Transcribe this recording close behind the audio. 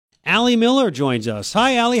Allie Miller joins us.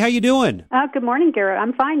 Hi, Allie. How you doing? Good morning, Garret.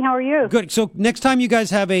 I'm fine. How are you? Good. So next time you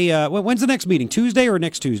guys have when's the next meeting? Tuesday or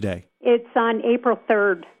next Tuesday? It's on April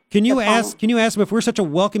 3rd. Can you ask them, if we're such a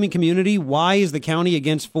welcoming community, why is the county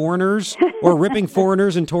against foreigners or ripping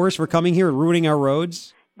foreigners and tourists for coming here and ruining our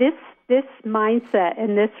roads? This mindset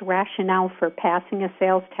and this rationale for passing a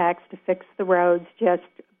sales tax to fix the roads just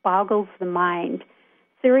boggles the mind.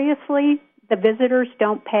 Seriously, the visitors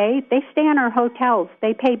don't pay. They stay in our hotels.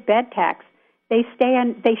 They pay bed tax. They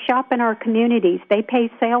shop in our communities. They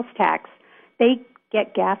pay sales tax. They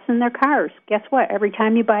get gas in their cars. Guess what? Every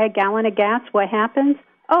time you buy a gallon of gas, what happens?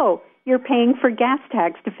 Oh, you're paying for gas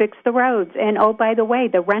tax to fix the roads. And oh, by the way,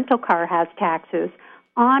 the rental car has taxes,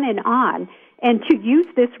 on and on. And to use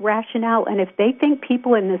this rationale, and if they think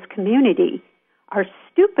people in this community are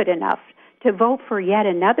stupid enough to vote for yet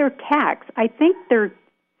another tax, I think they're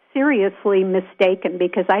seriously mistaken,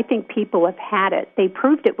 because I think people have had it. They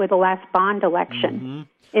proved it with the last bond election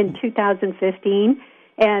in 2015,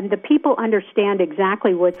 and the people understand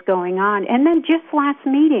exactly what's going on. And then just last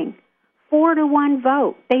meeting, 4-1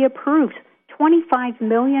 vote, they approved $25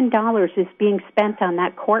 million is being spent on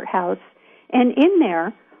that courthouse. And in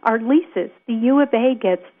there are leases. The U of A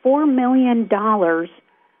gets $4 million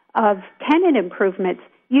of tenant improvements.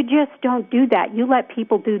 You just don't do that. You let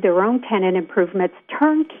people do their own tenant improvements,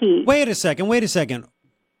 turnkey. Wait a second.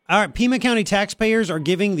 All right, Pima County taxpayers are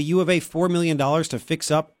giving the U of A $4 million to fix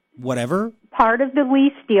up whatever? Part of the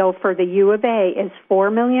lease deal for the U of A is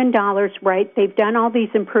 $4 million, right? They've done all these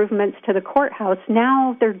improvements to the courthouse.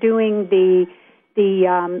 Now they're doing they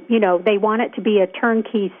want it to be a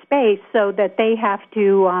turnkey space so that they have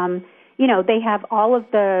to, they have all of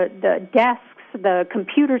the desks, the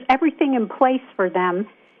computers, everything in place for them.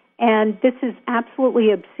 And this is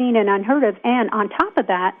absolutely obscene and unheard of. And on top of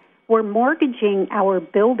that, we're mortgaging our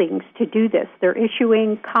buildings to do this. They're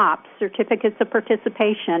issuing COPs, certificates of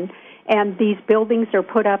participation, and these buildings are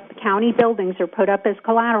put up, county buildings are put up as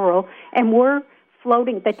collateral, and we're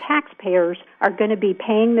floating, the taxpayers are going to be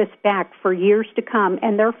paying this back for years to come,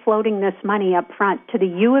 and they're floating this money up front to the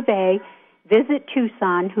U of A, Visit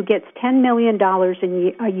Tucson, who gets $10 million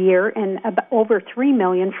a year, and over $3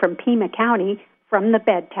 million from Pima County from the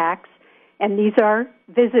bed tax, and these are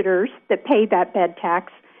visitors that pay that bed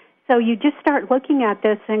tax. So you just start looking at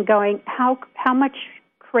this and going, how much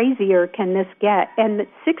crazier can this get? And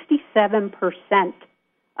 67%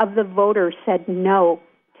 of the voters said no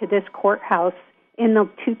to this courthouse in the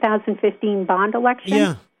 2015 bond election.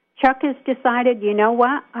 Yeah. Chuck has decided, you know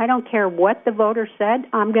what? I don't care what the voters said.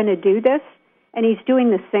 I'm going to do this. And he's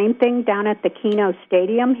doing the same thing down at the Keno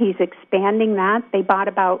Stadium. He's expanding that. They bought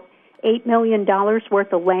about $8 million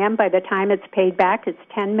worth of land. By the time it's paid back, it's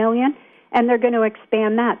 $10 million. And they're going to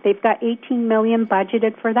expand that. They've got $18 million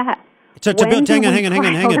budgeted for that. To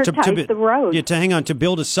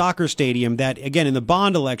build a soccer stadium that, again, in the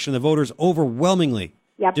bond election, the voters overwhelmingly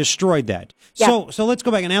destroyed that. Yep. So let's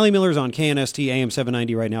go back. And Allie Miller's on KNST AM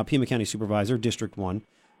 790 right now, Pima County Supervisor, District 1.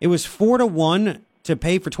 It was 4-1 to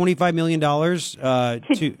pay for $25 million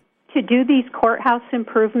to do these courthouse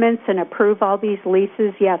improvements and approve all these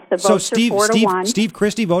leases. Yes, the votes are 4-1. Steve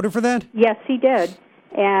Christie voted for that? Yes, he did.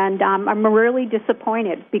 And I'm really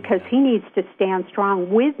disappointed, because he needs to stand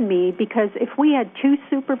strong with me, because if we had two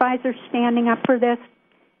supervisors standing up for this,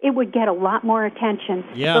 it would get a lot more attention.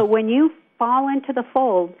 Yeah. But when you fall into the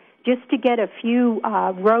fold just to get a few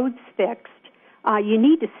roads fixed, you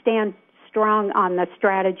need to stand strong on the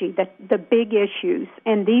strategy, the big issues,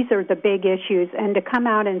 and these are the big issues, and to come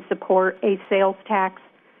out and support a sales tax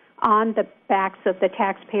on the backs of the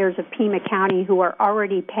taxpayers of Pima County, who are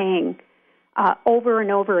already paying over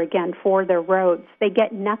and over again for their roads. They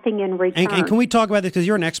get nothing in return. And can we talk about this, because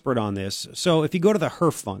you're an expert on this? So if you go to the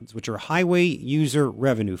HERF funds, which are Highway User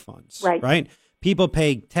Revenue Funds, right? People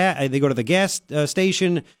pay, they go to the gas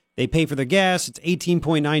station, they pay for their gas. It's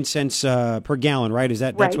 18.9 cents per gallon, right?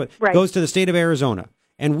 That's what goes to the state of Arizona.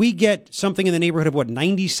 And we get something in the neighborhood of,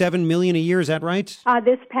 $97 million a year? Is that right?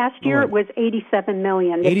 This past year, it was $87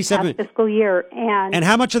 million. This past fiscal year. And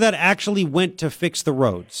how much of that actually went to fix the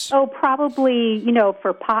roads? Oh, probably,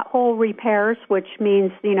 for pothole repairs, which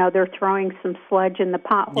means, they're throwing some sludge in the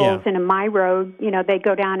potholes. And in my road, they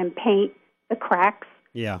go down and paint the cracks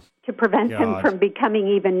to prevent them from becoming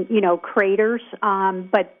even, craters.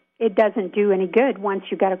 But it doesn't do any good. Once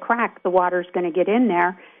you got a crack, the water's going to get in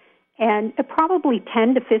there. And probably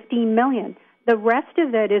 $10 to $15 million. The rest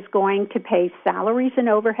of it is going to pay salaries and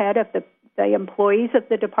overhead of the employees of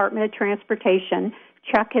the Department of Transportation.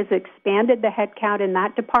 Chuck has expanded the headcount in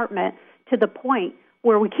that department to the point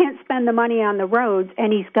where we can't spend the money on the roads,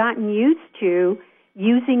 and he's gotten used to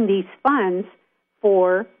using these funds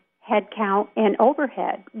for headcount, and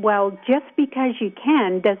overhead. Well, just because you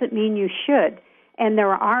can doesn't mean you should. And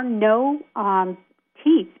there are no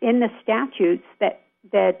teeth in the statutes that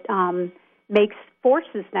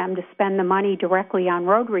forces them to spend the money directly on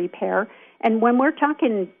road repair. And when we're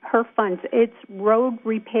talking HERF funds, it's road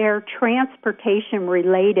repair transportation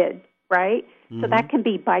related, right? Mm-hmm. So that can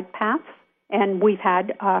be bike paths, and we've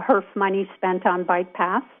had HERF money spent on bike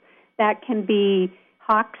paths. That can be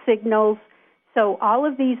hawk signals. So all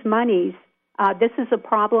of these monies, this is a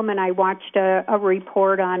problem, and I watched a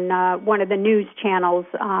report on one of the news channels,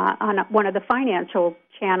 on one of the financial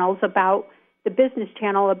channels about the business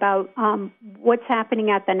channel about what's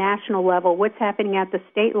happening at the national level, what's happening at the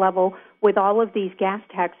state level with all of these gas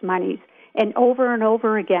tax monies. And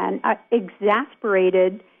over again,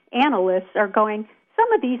 exasperated analysts are going,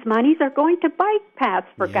 some of these monies are going to bike paths,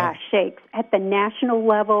 for gosh sakes. At the national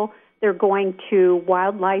level, they're going to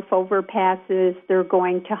wildlife overpasses, they're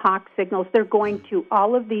going to hawk signals, they're going to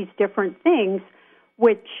all of these different things,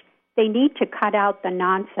 which they need to cut out the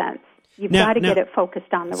nonsense. You've got to get it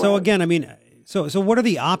focused on the road. So again, I mean, so what are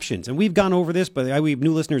the options? And we've gone over this, but we have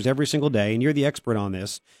new listeners every single day, and you're the expert on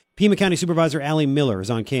this. Pima County Supervisor Allie Miller is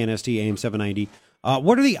on KNST AM 790.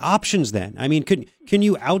 What are the options then? I mean, can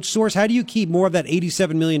you outsource? How do you keep more of that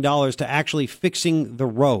 $87 million to actually fixing the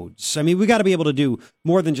roads? I mean, we got to be able to do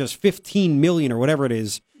more than just $15 million or whatever it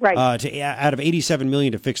is, right, out of $87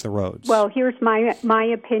 million to fix the roads. Well, here's my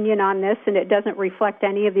opinion on this, and it doesn't reflect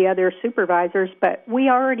any of the other supervisors, but we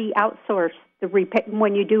already outsource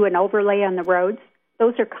when you do an overlay on the roads.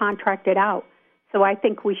 Those are contracted out. So I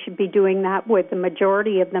think we should be doing that with the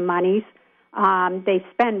majority of the monies. They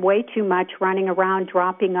spend way too much running around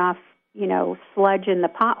dropping off, sludge in the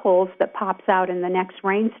potholes that pops out in the next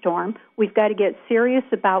rainstorm. We've got to get serious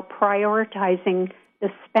about prioritizing the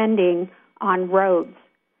spending on roads.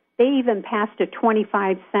 They even passed a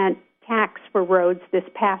 25-cent tax for roads this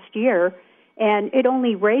past year, and it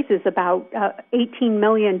only raises about $18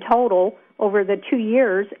 million total over the 2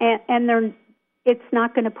 years, and it's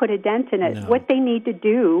not going to put a dent in it. No. What they need to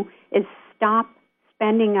do is stop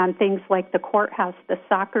spending on things like the courthouse, the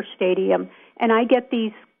soccer stadium. And I get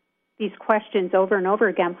these questions over and over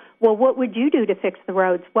again. Well, what would you do to fix the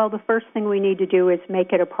roads? Well, the first thing we need to do is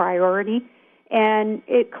make it a priority. And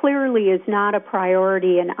it clearly is not a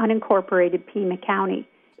priority in unincorporated Pima County.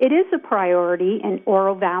 It is a priority in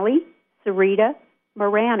Oro Valley, Sarita,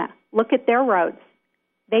 Marana. Look at their roads.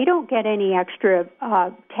 They don't get any extra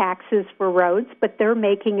taxes for roads, but they're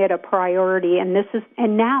making it a priority. And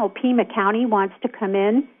now Pima County wants to come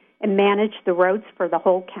in and manage the roads for the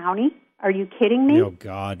whole county. Are you kidding me? Oh,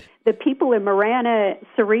 God. The people in Marana,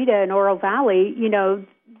 Sarita, and Oro Valley,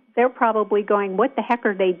 they're probably going, what the heck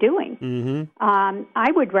are they doing? Mm-hmm.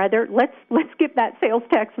 I would rather, let's give that sales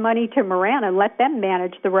tax money to Marana and let them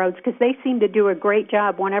manage the roads, because they seem to do a great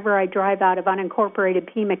job. Whenever I drive out of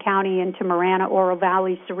unincorporated Pima County into Marana, Oro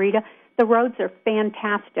Valley, Sarita, the roads are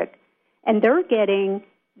fantastic. And they're getting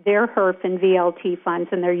their HERF and VLT funds,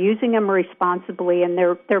 and they're using them responsibly, and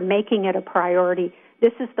they're making it a priority.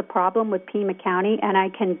 This is the problem with Pima County, and I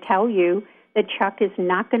can tell you that Chuck is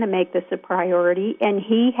not going to make this a priority, and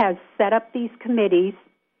he has set up these committees,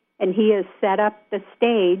 and he has set up the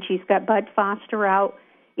stage. He's got Bud Foster out.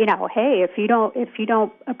 Hey, if you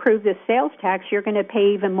don't approve this sales tax, you're going to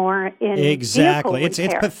pay even more in exactly. It's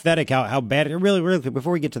pathetic how bad it really.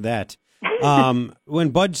 Before we get to that, when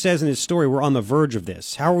Bud says in his story, we're on the verge of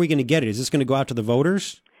this. How are we going to get it? Is this going to go out to the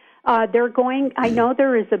voters? I know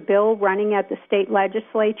there is a bill running at the state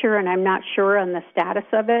legislature, and I'm not sure on the status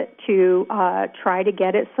of it, to try to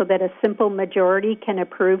get it so that a simple majority can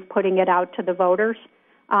approve putting it out to the voters.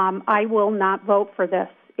 I will not vote for this.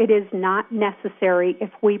 It is not necessary if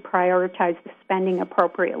we prioritize the spending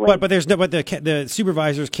appropriately. But the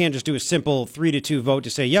supervisors can't just do a simple 3-2 vote to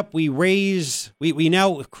say, yep, we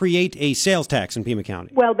now create a sales tax in Pima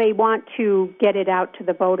County. Well, they want to get it out to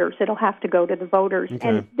the voters. It'll have to go to the voters. Okay.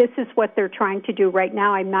 And this is what they're trying to do right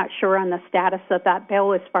now. I'm not sure on the status of that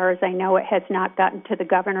bill. As far as I know, it has not gotten to the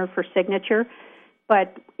governor for signature.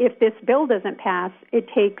 But if this bill doesn't pass, it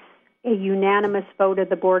takes a unanimous vote of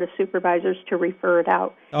the Board of Supervisors to refer it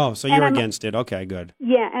out. Oh, so you're against it. Okay, good.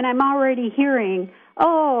 Yeah, and I'm already hearing,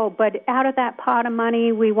 but out of that pot of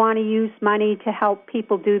money, we want to use money to help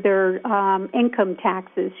people do their income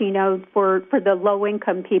taxes, for the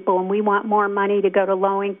low-income people, and we want more money to go to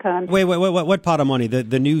low-income. Wait, what pot of money?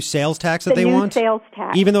 The new sales tax that they want? The new sales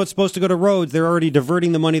tax. Even though it's supposed to go to roads, they're already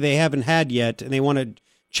diverting the money they haven't had yet, and they want to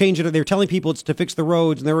change it. They're telling people it's to fix the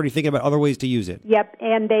roads, and they're already thinking about other ways to use it. Yep,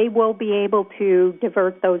 and they will be able to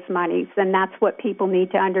divert those monies, and that's what people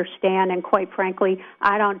need to understand. And quite frankly,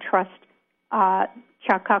 I don't trust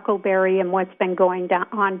Chuck Huckleberry and what's been going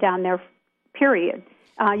on down there, period.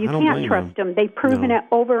 You can't trust him. They've proven it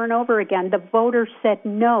over and over again. The voters said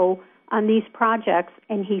no on these projects,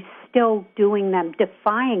 and he's still doing them,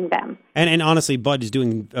 defying them. And honestly, Bud is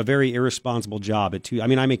doing a very irresponsible job at I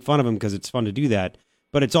mean, I make fun of him because it's fun to do that,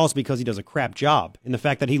 but it's also because he does a crap job in the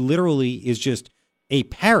fact that he literally is just a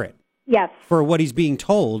parrot. Yes. For what he's being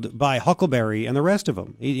told by Huckleberry and the rest of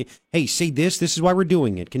them. Hey, say this. This is why we're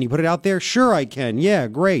doing it. Can you put it out there? Sure, I can. Yeah,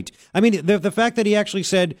 great. I mean, the fact that he actually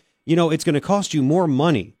said, it's going to cost you more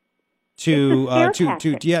money you're going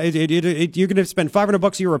to spend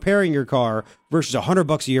 $500 a year repairing your car versus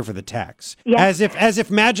 $100 a year for the tax. Yes. As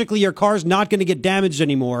if magically your car's not going to get damaged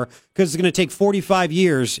anymore because it's going to take 45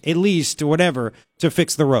 years at least or whatever to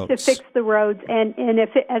fix the roads. To fix the roads, and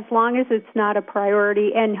as long as it's not a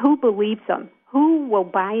priority, and who believes them? Who will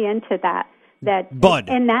buy into that? Bud.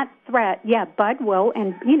 And that threat, Bud will,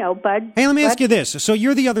 and Bud. Hey, let me ask you this: so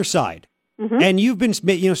you're the other side, and you've been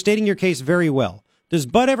stating your case very well. Does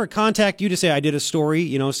Bud ever contact you to say, I did a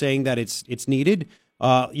story, saying that it's needed?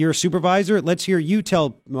 You're a supervisor. Let's hear you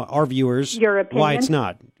tell our viewers your opinion. Why it's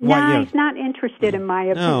not. He's not interested in my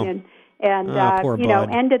opinion. No. And, poor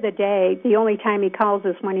Bud. End of the day, the only time he calls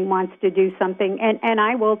is when he wants to do something. And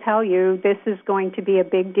I will tell you, this is going to be a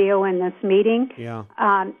big deal in this meeting. Yeah.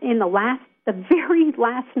 In the very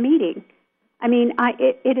last meeting. I mean,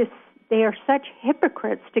 it is. They are such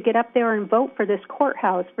hypocrites to get up there and vote for this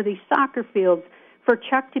courthouse, for these soccer fields, for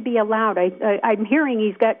Chuck to be allowed. I'm hearing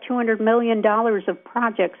he's got $200 million of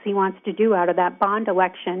projects he wants to do out of that bond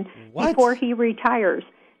election before he retires.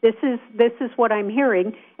 This is what I'm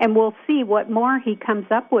hearing, and we'll see what more he comes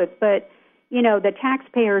up with. But, the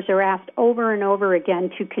taxpayers are asked over and over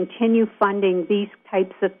again to continue funding these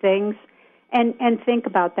types of things. And think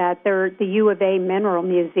about that. They're the U of A Mineral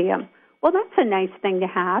Museum. Well, that's a nice thing to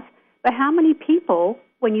have. But how many people,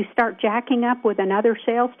 when you start jacking up with another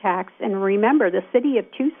sales tax, and remember, the city of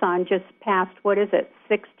Tucson just passed,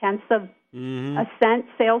 0.6 of a cent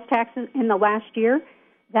sales taxes in the last year,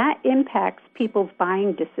 that impacts people's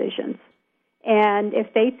buying decisions. And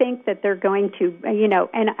if they think that they're going to,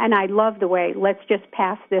 and I love the way, let's just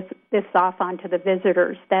pass this off onto the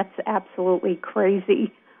visitors. That's absolutely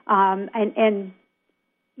crazy.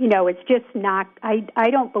 It's just not, I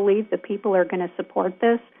don't believe that people are going to support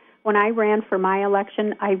this. When I ran for my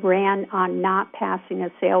election, I ran on not passing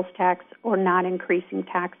a sales tax or not increasing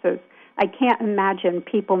taxes. I can't imagine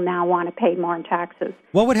people now want to pay more in taxes.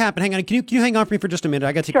 What would happen? Hang on. Can you hang on for me for just a minute?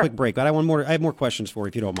 I got to take a quick break. But I have more questions for you,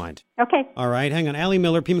 if you don't mind. Okay. All right. Hang on. Allie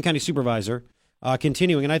Miller, Pima County Supervisor,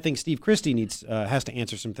 continuing. And I think Steve Christie has to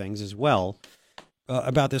answer some things as well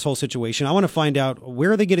about this whole situation. I want to find out,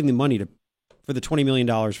 where are they getting the money for the $20 million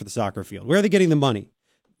for the soccer field? Where are they getting the money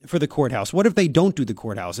for the courthouse? What if they don't do the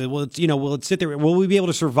courthouse? Will it sit there? Will we be able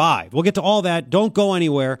to survive? We'll get to all that. Don't go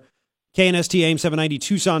anywhere. KNST AM 790,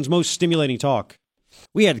 Tucson's most stimulating talk.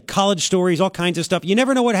 We had college stories, all kinds of stuff. You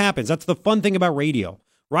never know what happens. That's the fun thing about radio.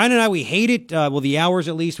 Ryan and I, we hate it. The hours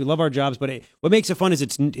at least. We love our jobs, but what makes it fun is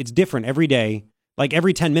it's different every day. Like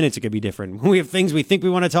every 10 minutes, it could be different. We have things we think we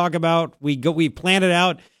want to talk about. We plan it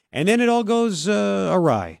out, and then it all goes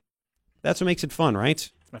awry. That's what makes it fun,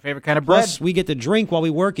 right? My favorite kind of bread. Plus, we get to drink while we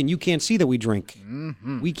work, and you can't see that we drink.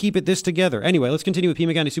 Mm-hmm. We keep this together. Anyway, let's continue with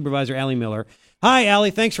Pima County Supervisor Allie Miller. Hi,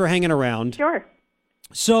 Allie. Thanks for hanging around. Sure.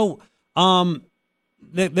 So, the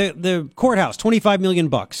courthouse, $25 million,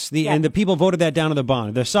 and the people voted that down to the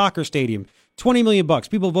bond. The soccer stadium, $20 million.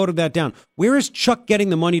 People voted that down. Where is Chuck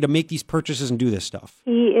getting the money to make these purchases and do this stuff?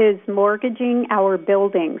 He is mortgaging our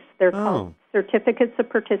buildings. They're called certificates of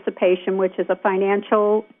participation, which is a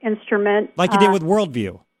financial instrument. Like you did with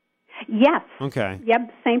Worldview. Yes. Okay.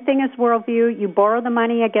 Yep, same thing as Worldview. You borrow the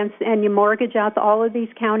money and you mortgage out all of these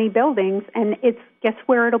county buildings, and guess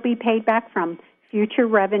where it'll be paid back from? Future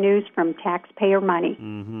revenues from taxpayer money.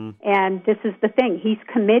 Mm-hmm. And this is the thing. He's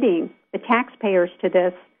committing the taxpayers to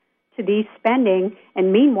these spending,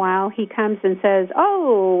 and meanwhile he comes and says,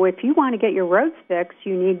 if you want to get your roads fixed,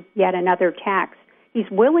 you need yet another tax. He's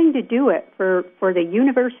willing to do it for the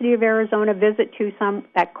University of Arizona Visit Tucson,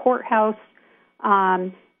 that courthouse,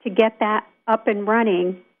 to get that up and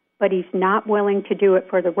running, but he's not willing to do it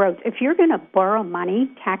for the roads. If you're going to borrow money,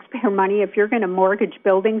 taxpayer money, if you're going to mortgage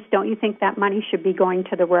buildings, don't you think that money should be going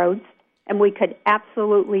to the roads? And we could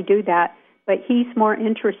absolutely do that, but he's more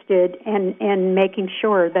interested in making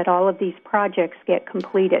sure that all of these projects get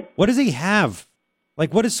completed. What does he have?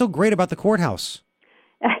 Like, what is so great about the courthouse?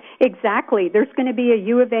 Exactly. There's going to be a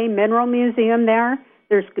U of A Mineral Museum there.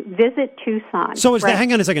 There's Visit Tucson. So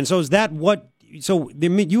hang on a second. So is that what so the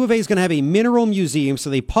U of A is going to have a mineral museum, so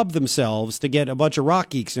they pub themselves to get a bunch of rock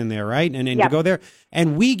geeks in there, right? And to go there.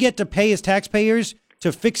 And we get to pay as taxpayers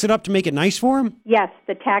to fix it up to make it nice for them? Yes,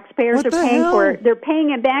 the taxpayers are paying for it. They're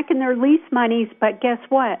paying it back in their lease monies, but guess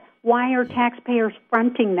what? Why are taxpayers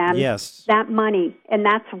fronting them that money? And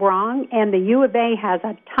that's wrong. And the U of A has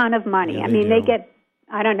a ton of money. Yeah, they get,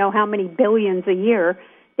 I don't know how many billions a year.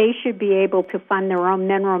 They should be able to fund their own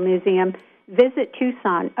mineral museum. Visit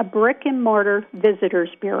Tucson, a brick-and-mortar visitors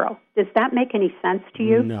bureau. Does that make any sense to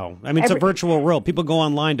you? No. I mean, it's a virtual world. People go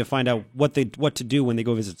online to find out what to do when they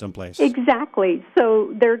go visit someplace. Exactly.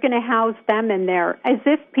 So they're going to house them in there, as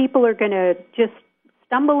if people are going to just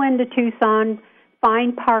stumble into Tucson,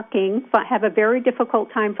 find parking, have a very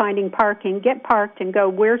difficult time finding parking, get parked, and go,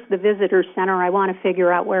 where's the visitor center? I want to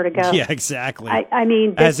figure out where to go. Yeah, exactly. I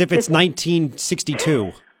mean, as if it's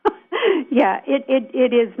 1962. Yeah,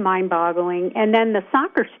 it is mind-boggling. And then the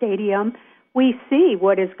soccer stadium, we see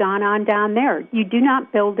what has gone on down there. You do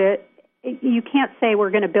not build it. You can't say we're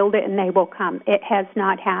going to build it and they will come. It has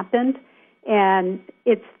not happened, and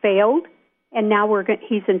it's failed. And now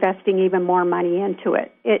he's investing even more money into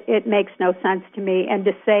it. It makes no sense to me. And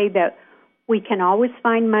to say that we can always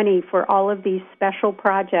find money for all of these special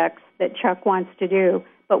projects that Chuck wants to do,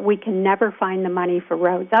 but we can never find the money for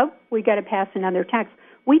roads. Oh, we got to pass another tax.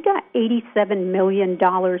 We got $87 million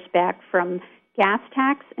back from gas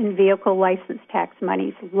tax and vehicle license tax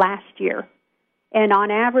monies last year. And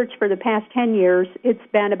on average for the past 10 years, it's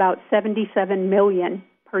been about $77 million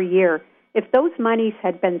per year. If those monies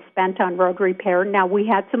had been spent on road repair, now we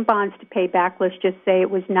had some bonds to pay back, let's just say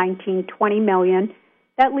it was $19, $20 million,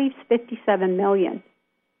 that leaves $57 million.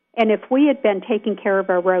 And if we had been taking care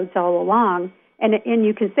of our roads all along, and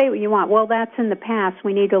you can say what you want, well, that's in the past,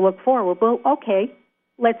 we need to look forward. Well, okay.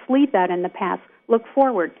 Let's leave that in the past. Look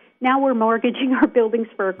forward. Now we're mortgaging our buildings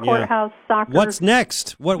for a courthouse, soccer. What's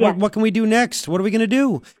next? What can we do next? What are we going to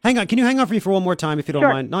do? Hang on. Can you hang on for me for one more time, if you don't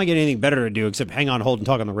mind? Not get anything better to do except hang on, hold, and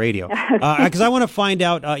talk on the radio. Because I want to find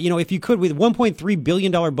out, if you could, with $1.3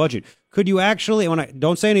 billion budget, could you actually,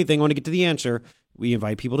 don't say anything, I want to get to the answer. We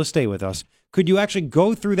invite people to stay with us. Could you actually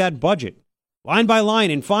go through that budget line by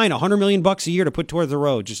line and find $100 million a year to put towards the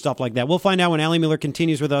road, just stuff like that? We'll find out when Allie Miller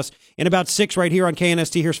continues with us in about 6 right here on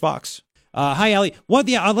KNST. Here's Fox. Hi, Allie.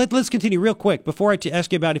 Let's continue real quick before I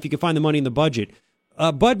ask you about if you can find the money in the budget.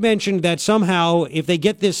 Bud mentioned that somehow if they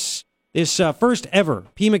get this first ever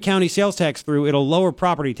Pima County sales tax through, it'll lower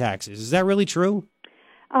property taxes. Is that really true?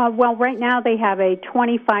 Well, right now they have a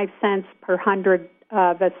 25 cents per hundred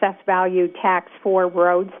of assessed value tax for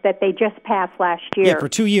roads that they just passed last year. Yeah, for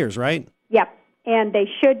 2 years, right? Yep. And they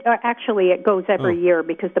should, actually it goes every year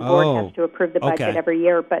because the board has to approve the budget every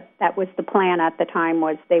year, but that was the plan at the time,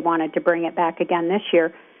 was they wanted to bring it back again this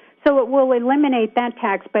year. So it will eliminate that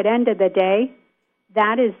tax, but end of the day,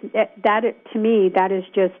 to me, that is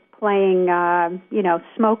just playing,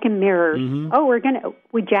 smoke and mirrors. Mm-hmm. Oh,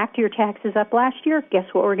 we jacked your taxes up last year. Guess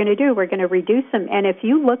what we're going to do? We're going to reduce them. And if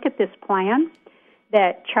you look at this plan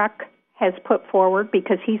that Chuck has put forward,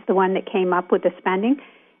 because he's the one that came up with the spending,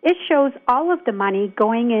 it shows all of the money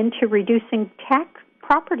going into reducing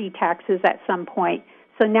property taxes at some point.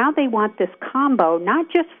 So now they want this combo, not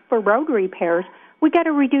just for road repairs. We got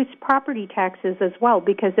to reduce property taxes as well,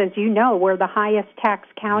 because as you know, we're the highest tax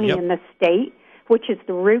county in the state, which is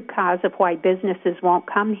the root cause of why businesses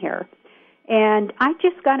won't come here. And I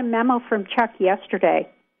just got a memo from Chuck yesterday.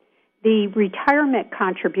 The retirement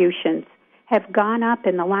contributions have gone up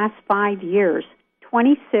in the last 5 years,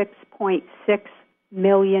 $26.6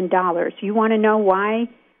 million. You want to know why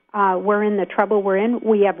we're in the trouble we're in?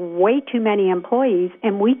 We have way too many employees,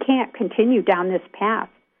 and we can't continue down this path.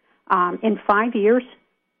 In 5 years,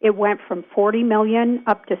 it went from $40 million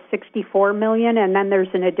up to $64 million, and then there's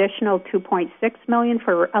an additional $2.6 million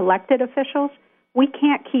for elected officials. We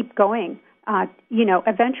can't keep going.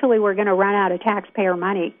 Eventually we're going to run out of taxpayer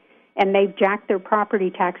money. And they've jacked their property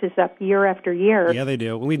taxes up year after year. Yeah, they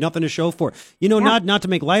do. We have nothing to show for it. Not to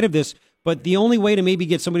make light of this, but the only way to maybe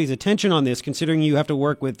get somebody's attention on this, considering you have to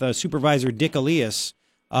work with Supervisor Dick Elias,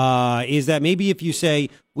 is that maybe if you say,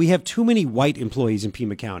 we have too many white employees in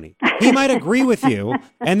Pima County, he might agree with you.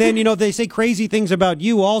 And then, they say crazy things about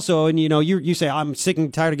you also. And, you say, I'm sick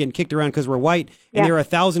and tired of getting kicked around because we're white. And there are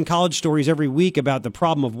 1,000 college stories every week about the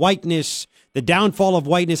problem of whiteness, the downfall of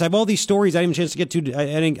whiteness. I have all these stories I didn't have a chance to get to.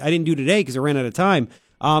 I didn't do today because I ran out of time.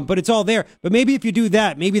 But it's all there. But maybe if you do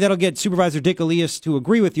that, maybe that'll get Supervisor Dick Elias to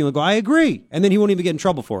agree with you and go, I agree. And then he won't even get in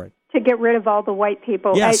trouble for it. to get rid of all the white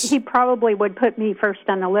people. Yes. He probably would put me first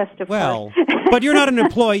on the list, of course. But you're not an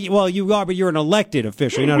employee. Well, you are, but you're an elected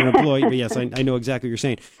official. You're not an employee. But yes, I know exactly what you're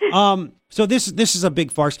saying. So this is a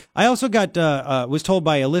big farce. I also got was told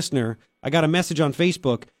by a listener. I got a message on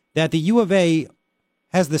Facebook that the U of A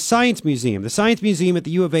has the Science Museum. The Science Museum at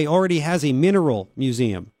the U of A already has a mineral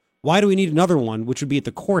museum. Why do we need another one, which would be at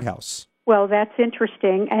the courthouse? Well, that's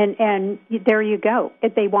interesting, and there you go.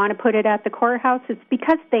 If they want to put it at the courthouse, it's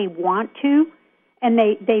because they want to, and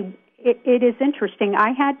it is interesting.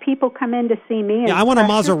 I had people come in to see me. Yeah, I want a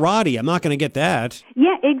Maserati. I'm not going to get that.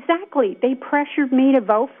 Yeah, exactly. They pressured me to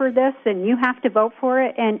vote for this, and you have to vote for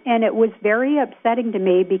it, and it was very upsetting to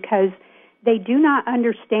me because they do not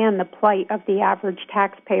understand the plight of the average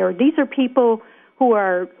taxpayer. These are people who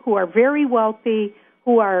are very wealthy,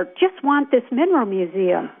 who just want this mineral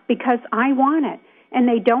museum because I want it. And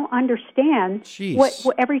they don't understand what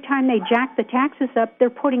every time they jack the taxes up, they're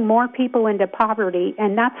putting more people into poverty.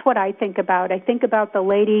 And that's what I think about. I think about the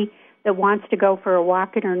lady that wants to go for a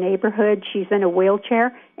walk in her neighborhood. She's in a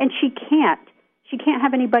wheelchair, and she can't. She can't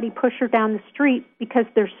have anybody push her down the street because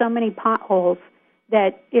there's so many potholes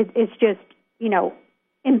that it's just,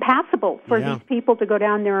 impassable for these people to go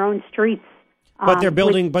down their own streets. But they're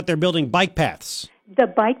building bike paths. The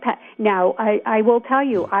bike path. Now, I will tell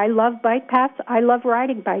you, I love bike paths. I love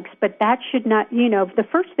riding bikes, but that should not, the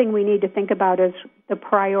first thing we need to think about is the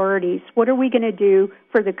priorities. What are we going to do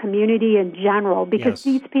for the community in general? Because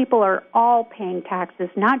these people are all paying taxes,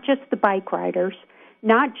 not just the bike riders,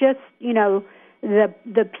 not just,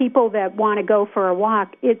 the people that want to go for a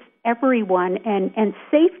walk. It's everyone, and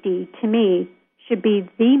safety, to me, should be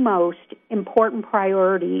the most important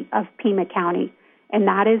priority of Pima County, and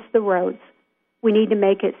that is the roads. We need to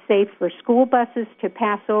make it safe for school buses to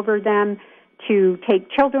pass over them, to take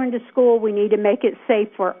children to school. We need to make it safe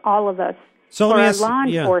for all of us, for our law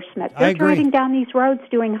enforcement. They're driving down these roads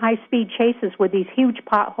doing high-speed chases with these huge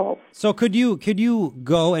potholes. So could you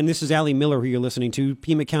go, and this is Allie Miller who you're listening to,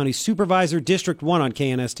 Pima County Supervisor, District 1 on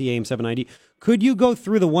KNST AM 790. Could you go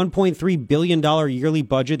through the $1.3 billion yearly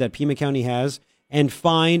budget that Pima County has and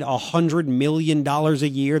find $100 million a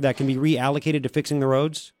year that can be reallocated to fixing the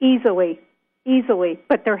roads? Easily,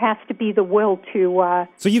 but there has to be the will to...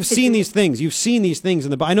 So you've seen these things. You've seen these things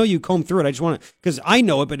in the... I know you comb through it. I just want to... Because I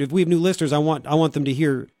know it, but if we have new listeners, I want them to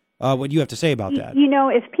hear what you have to say about that.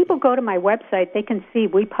 If people go to my website, they can see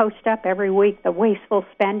we post up every week the wasteful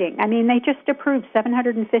spending. I mean, they just approved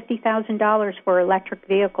 $750,000 for electric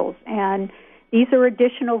vehicles, and these are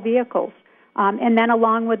additional vehicles. And then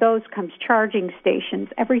along with those comes charging stations,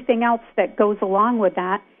 everything else that goes along with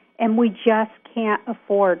that, and we just can't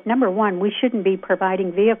afford. Number one, we shouldn't be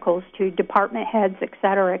providing vehicles to department heads, et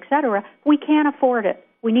cetera, et cetera. We can't afford it.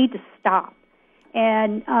 We need to stop.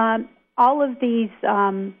 And all of these,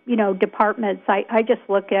 departments, I just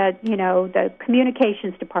look at, the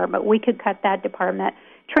communications department. We could cut that department.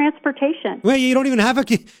 Transportation. Well, you don't even have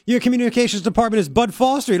your communications department is Bud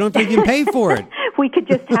Foster. You don't have to even pay for it. We could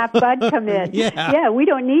just have Bud come in. Yeah, we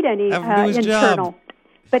don't need any internal. Job.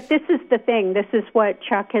 But this is the thing. This is what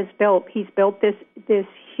Chuck has built. He's built this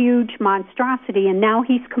huge monstrosity, and now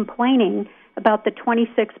he's complaining about the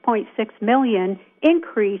 $26.6 million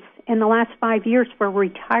increase in the last 5 years for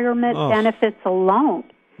retirement benefits alone.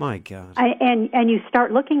 My God. And you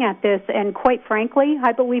start looking at this, and quite frankly,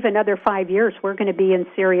 I believe another 5 years we're going to be in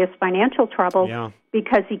serious financial trouble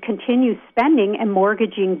because he continues spending and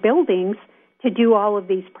mortgaging buildings to do all of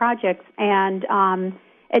these projects. And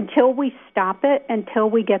until we stop it, until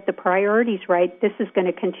we get the priorities right, this is going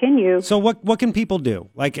to continue. So what can people do?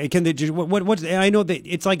 Like, can they? What? I know that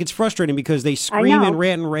it's frustrating because they scream and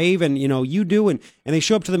rant and rave, and you do, and they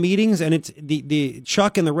show up to the meetings, and it's the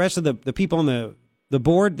Chuck and the rest of the people on the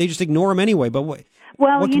board, they just ignore them anyway. But what?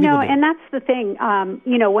 Well, and that's the thing.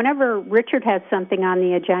 Whenever Richard has something on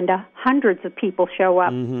the agenda, hundreds of people show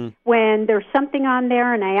up. Mm-hmm. When there's something on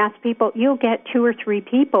there, and I ask people, you'll get 2 or 3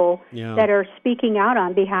 people that are speaking out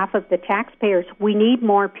on behalf of the taxpayers. We need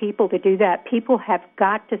more people to do that. People have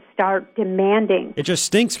got to start demanding. It just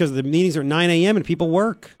stinks because the meetings are at 9 a.m. and people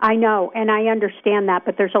work. I know, and I understand that,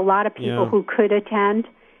 but there's a lot of people who could attend,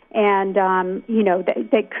 and,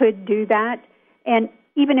 that could do that. And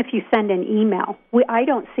even if you send an email, I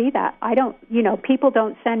don't see that. People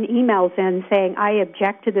don't send emails in saying, I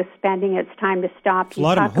object to this spending, it's time to stop. A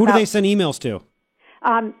lot of them. Who do they send emails to?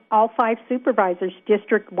 All 5 supervisors.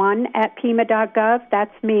 District 1 at pima.gov,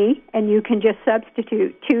 that's me, and you can just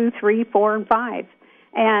substitute 2, 3, 4, and 5.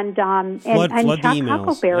 And Chuck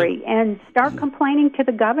Huckleberry, and start complaining to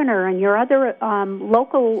the governor and your other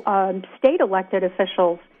local state elected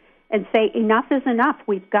officials. and say enough is enough.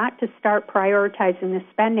 We've got to start prioritizing the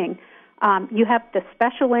spending. You have the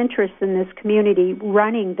special interests in this community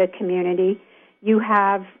running the community. You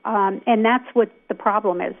have, and that's what the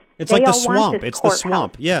problem is. It's like the swamp. It's the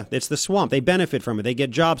swamp. Yeah, it's the swamp. They benefit from it. They get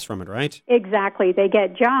jobs from it, right? Exactly. They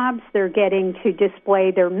get jobs. They're getting to display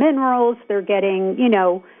their minerals. They're getting,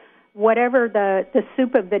 whatever the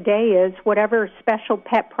soup of the day is, whatever special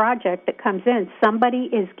pet project that comes in, somebody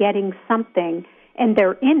is getting something, and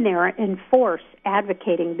they're in there in force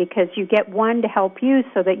advocating because you get one to help you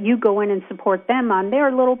so that you go in and support them on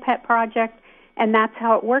their little pet project, and that's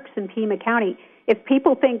how it works in Pima County. If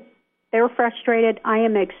people think they're frustrated, I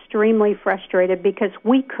am extremely frustrated because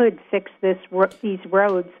we could fix these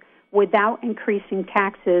roads without increasing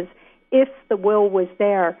taxes if the will was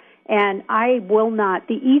there. And I will not.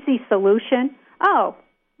 The easy solution,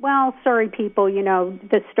 sorry, people,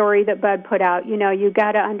 the story that Bud put out, you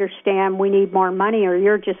got to understand we need more money or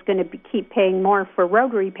you're just going to keep paying more for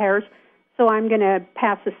road repairs, so I'm going to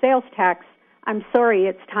pass a sales tax. I'm sorry,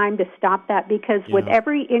 it's time to stop that because with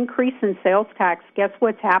every increase in sales tax, guess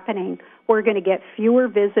what's happening? We're going to get fewer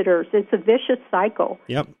visitors. It's a vicious cycle.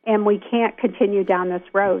 Yep. And we can't continue down this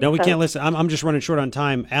road. No, we can't. Listen, I'm just running short on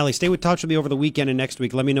time. Allie, stay with touch with me over the weekend and next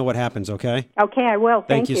week. Let me know what happens, okay? Okay, I will.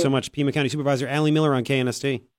 Thank you so much. Pima County Supervisor Allie Miller on KNST.